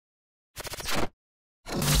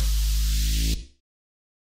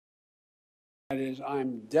is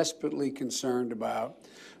I'm desperately concerned about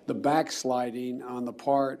the backsliding on the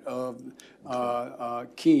part of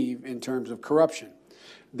Kyiv in terms of corruption.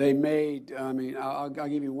 They made, I mean, I'll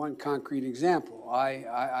give you one concrete example.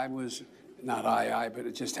 I was, not but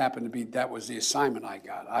it just happened to be that was the assignment I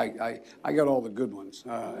got. I got all the good ones.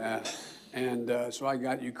 So I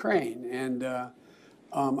got Ukraine. And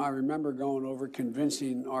I remember going over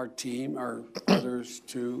convincing our team, or others,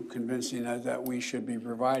 to convincing us that we should be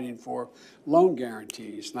providing for loan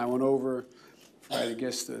guarantees. And I went over for, I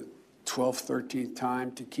guess, the 12th, 13th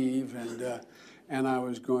time to Kyiv, and I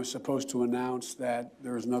was supposed to announce that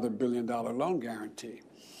there was another $1 billion loan guarantee.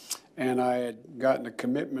 And I had gotten a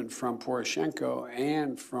commitment from Poroshenko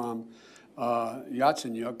and from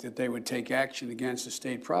Yatsenyuk that they would take action against the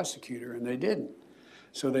state prosecutor, and they didn't.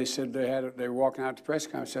 So they said they were walking out to press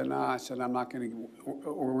conference. I said, no, I said, I'm not going to,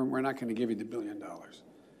 or we're not going to give you the $1 billion.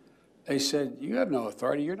 They said, you have no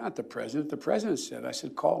authority. You're not the president. The president said. I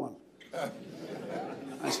said, call him.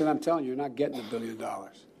 I said, I'm telling you, you're not getting the $1 billion.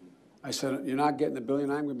 I said, you're not getting the $1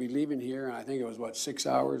 billion. I'm going to be leaving here. And I think it was, what, 6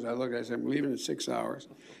 hours? I looked, I said, I'm leaving in 6 hours.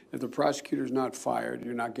 If the prosecutor's not fired,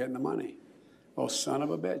 you're not getting the money. Well, son of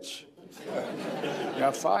a bitch.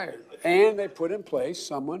 Got fired. And they put in place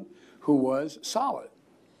someone who was solid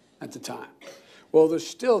at the time. Well, there's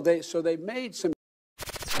still, so they made some